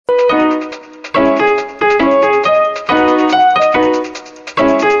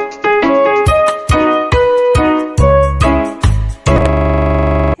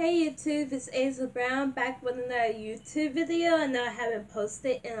YouTube video. I know I haven't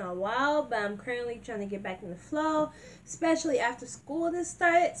posted in a while, but I'm currently trying to get back in the flow, especially after school has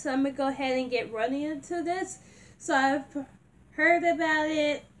started. So I'm going to go ahead and get running into this. So I've heard about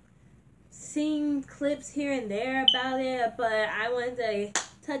it, seen clips here and there about it, but I wanted to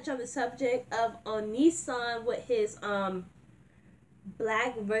touch on the subject of Onision with his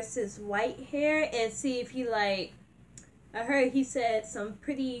black versus white hair and see if he I heard he said some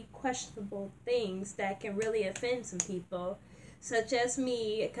pretty questionable things that can really offend some people, such as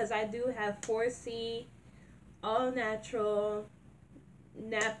me, because I do have 4C, all natural,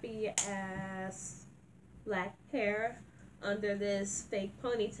 nappy ass black hair under this fake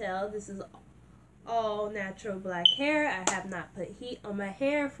ponytail. This is all natural black hair. I have not put heat on my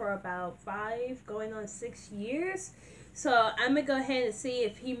hair for about 5 going on 6 years. So I'm gonna go ahead and see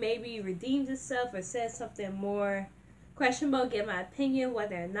if he maybe redeemed himself or said something more questionable, give my opinion,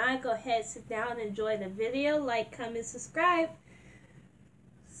 whether or not. Go ahead, sit down, enjoy the video, like, comment, subscribe.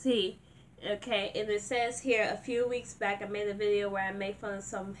 See, okay, and it says here, a few weeks back I made a video where I made fun of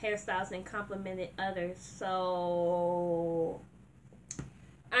some hairstyles and complimented others. So,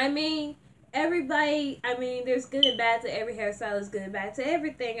 I mean, everybody, there's good and bad to every hairstyle, there's good and bad to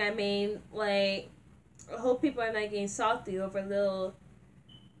everything. I hope people are not getting salty over little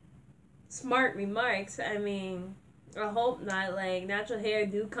smart remarks. I hope not. Natural hair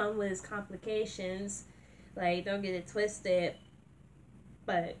do come with its complications. Don't get it twisted.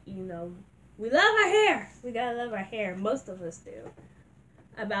 But, we love our hair. We gotta love our hair. Most of us do.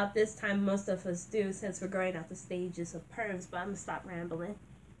 About this time, most of us do, since we're growing out the stages of perms. But I'm gonna stop rambling.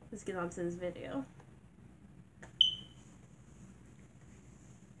 Let's get on to this video.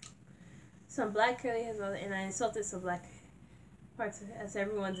 Some black curly hairs, and I insulted some black parts as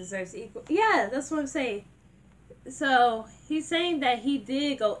everyone deserves equal. Yeah, that's what I'm saying. So, he's saying that he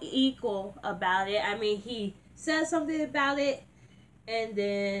did go equal about it. He said something about it, and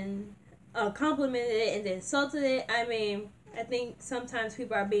then complimented it, and then insulted it. I think sometimes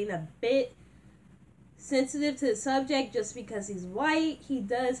people are being a bit sensitive to the subject just because he's white. He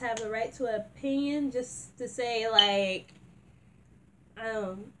does have the right to an opinion, just to say,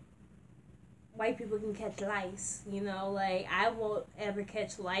 white people can catch lice, I won't ever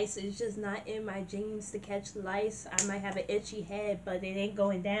catch lice. It's just not in my genes to catch lice. I might have an itchy head, but it ain't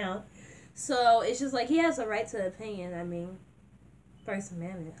going down. So it's just he has a right to opinion. First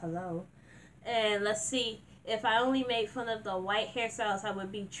Amendment, hello. And let's see, if I only made fun of the white hairstyles, I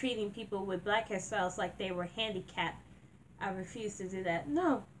would be treating people with black hairstyles like they were handicapped. I refuse to do that.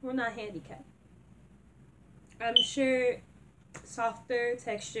 No, we're not handicapped. I'm sure softer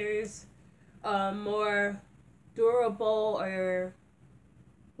textures, more durable or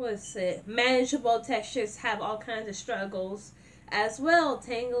manageable textures have all kinds of struggles as well.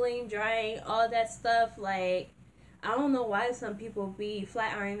 Tangling, drying, all that stuff. I don't know why some people be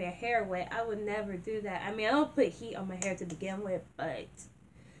flat ironing their hair wet. I would never do that. I don't put heat on my hair to begin with, but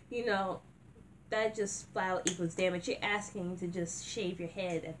that just flat out equals damage. You're asking to just shave your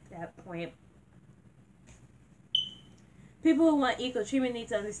head at that point. People who want equal treatment need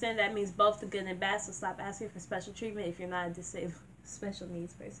to understand that means both the good and bad, so stop asking for special treatment if you're not a disabled special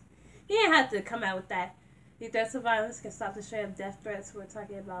needs person. You didn't have to come out with that. The threats of violence can stop the straight up death threats we're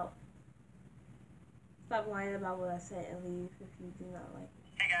talking about. Stop lying about what I said and leave if you do not like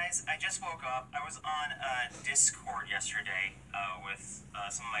it. Hey guys, I just woke up. I was on Discord yesterday with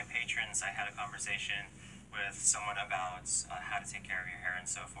some of my patrons. I had a conversation with someone about how to take care of your hair and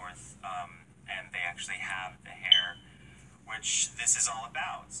so forth. And they actually have the hair which this is all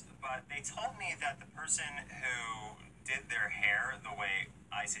about. But they told me that the person who did their hair the way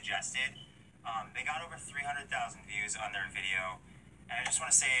I suggested, they got over 300,000 views on their video. And I just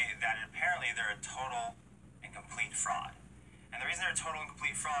want to say that apparently they're a total and complete fraud. And the reason they're a total and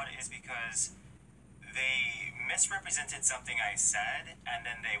complete fraud is because they misrepresented something I said, and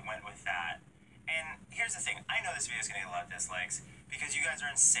then they went with that. And here's the thing, I know this video is going to get a lot of dislikes, because you guys are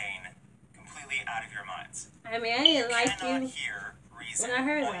insane, completely out of your minds. I didn't like you hear reason. When I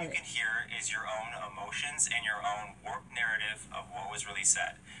heard all you can hear is your own emotions and your own warped narrative of what was really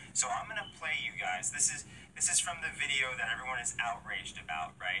said. So I'm going to play you guys. This is from the video that everyone is outraged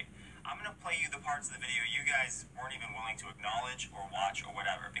about, right? I'm going to play you the parts of the video you guys weren't even willing to acknowledge or watch or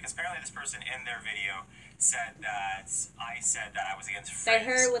whatever. Because apparently this person in their video said that I said that I was against friends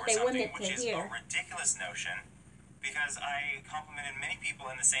or something, which is a ridiculous notion. Because I complimented many people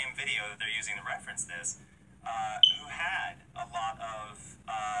in the same video that they're using to reference this, who had a lot of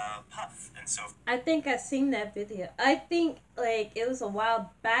puff and so forth. I think I've seen that video. I think it was a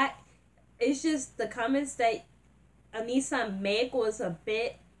while back. It's just the comments that Onision made was a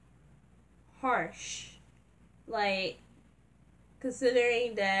bit harsh. Like,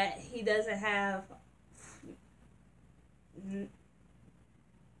 considering that he doesn't have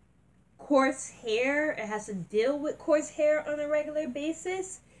coarse hair and has to deal with coarse hair on a regular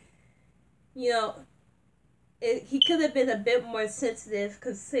basis, you know, he could have been a bit more sensitive,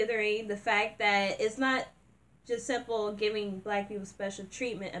 considering the fact that it's not just simple giving black people special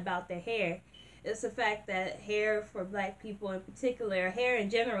treatment about their hair. It's the fact that hair for black people in particular, hair in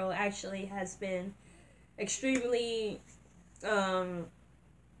general, actually has been extremely,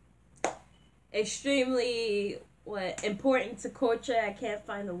 extremely important to culture. I can't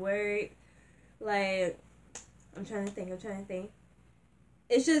find the word. Like, I'm trying to think.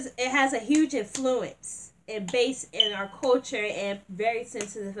 It's just, it has a huge influence and base in our culture, and very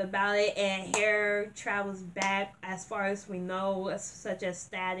sensitive about it. And hair travels back as far as we know, such as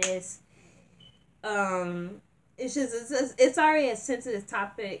status. It's already a sensitive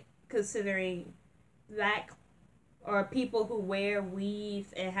topic, considering black or people who wear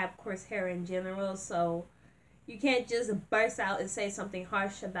weave and have coarse hair in general. So you can't just burst out and say something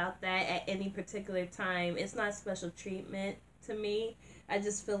harsh about that at any particular time. It's not special treatment to me. I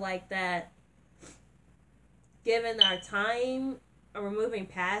just feel like that, given our time, we're moving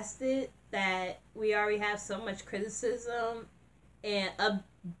past it, that we already have so much criticism and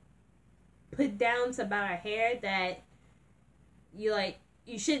put downs about our hair that you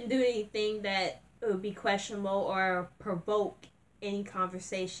shouldn't do anything that would be questionable or provoke any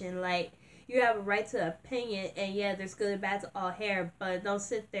conversation. Like, you have a right to opinion, and yeah, there's good and bad to all hair, but don't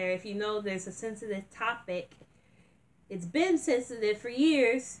sit there if you know there's a sensitive topic. It's been sensitive for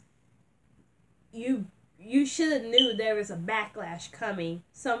years. You should have knew there was a backlash coming.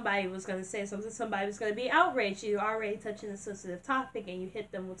 Somebody was going to say something. Somebody was going to be outraged. You're already touching a sensitive topic, and you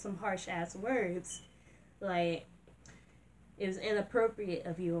hit them with some harsh-ass words. Like, it was inappropriate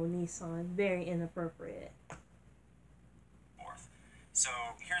of you, Onision. Very inappropriate. So,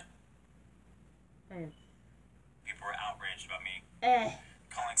 here... People were outraged about me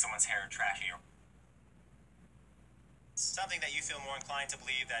calling someone's hair trashy or... Something that you feel more inclined to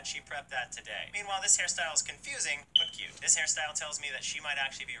believe that she prepped that today. Meanwhile, this hairstyle is confusing, but cute. This hairstyle tells me that she might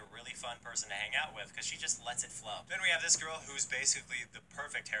actually be a really fun person to hang out with, because she just lets it flow. Then we have this girl who's basically the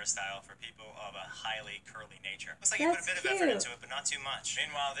perfect hairstyle for people of a highly curly nature. Looks like you put a bit of effort into it, but not too much.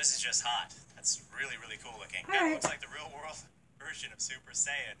 Meanwhile, this is just hot. That's really, really cool looking. That looks like the real world version of Super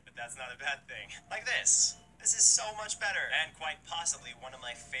Saiyan, but that's not a bad thing. Like this. This is so much better, and quite possibly one of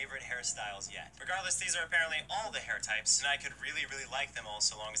my favorite hairstyles yet. Regardless, these are apparently all the hair types, and I could really, really like them all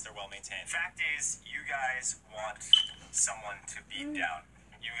so long as they're well maintained. Fact is, you guys want someone to beat down.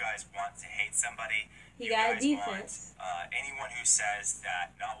 You guys want to hate somebody. You got a defense. Anyone who says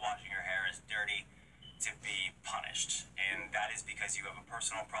that not washing your hair is dirty to be punished. And that is because you have a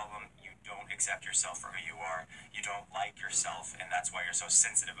personal problem. You don't accept yourself for who you are. You don't like yourself, and that's why you're so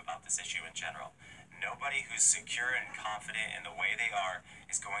sensitive about this issue in general. Nobody who's secure and confident in the way they are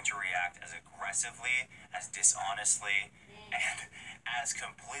is going to react as aggressively, as dishonestly, and as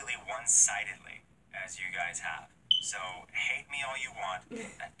completely one-sidedly as you guys have. So, hate me all you want.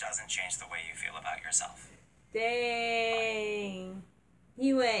 That doesn't change the way you feel about yourself. Dang.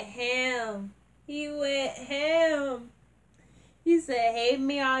 He went ham. He said, hate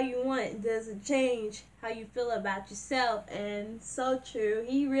me all you want. It doesn't change how you feel about yourself. And so true.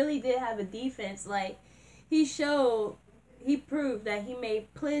 He really did have a defense. Like, he proved that he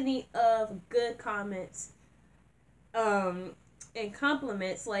made plenty of good comments and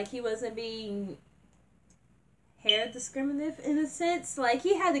compliments. Like, he wasn't being hair discriminative in a sense. Like,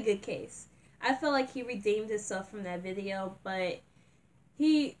 he had a good case. I feel like he redeemed himself from that video, but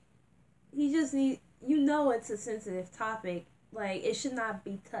he just needs, it's a sensitive topic. Like, it should not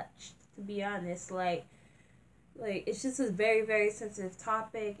be touched, to be honest. Like it's just a very, very sensitive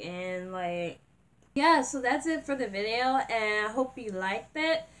topic, and yeah, so that's it for the video, and I hope you liked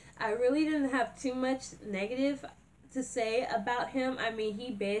that. I really didn't have too much negative to say about him. I mean,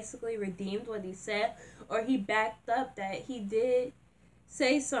 he basically redeemed what he said, or he backed up that he did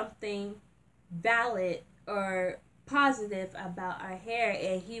say something valid or positive about our hair,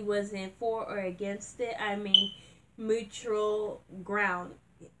 and he wasn't for or against it. I mean, mutual ground.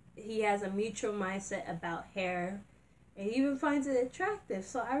 He has a mutual mindset about hair, and he even finds it attractive.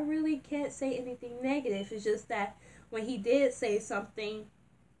 So I really can't say anything negative. It's just that when he did say something,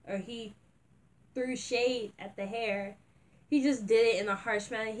 or he threw shade at the hair, he just did it in a harsh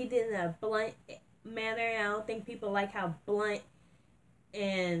manner. He did it in a blunt manner, and I don't think people like how blunt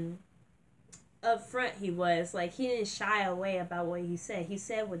and upfront he was. Like, he didn't shy away about what he said. He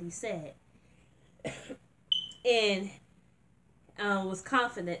said what he said. And was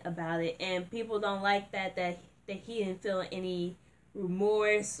confident about it, and people don't like that that he didn't feel any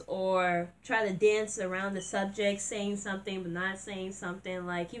remorse or try to dance around the subject, saying something but not saying something.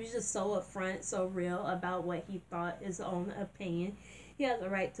 Like, he was just so upfront, so real about what he thought, his own opinion. He has a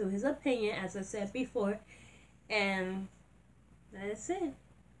right to his opinion, as I said before, and that's it.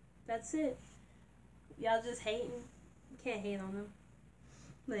 That's it. Y'all just hating. You can't hate on them.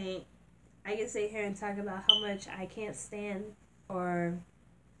 Like, I can sit here and talk about how much I can't stand, or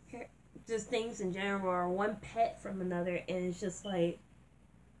just things in general, or one pet from another, and it's just like,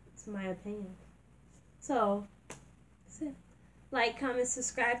 it's my opinion. So, that's it. Like, comment,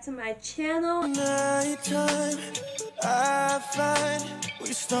 subscribe to my channel. Nighttime, I find we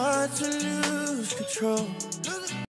start to lose control.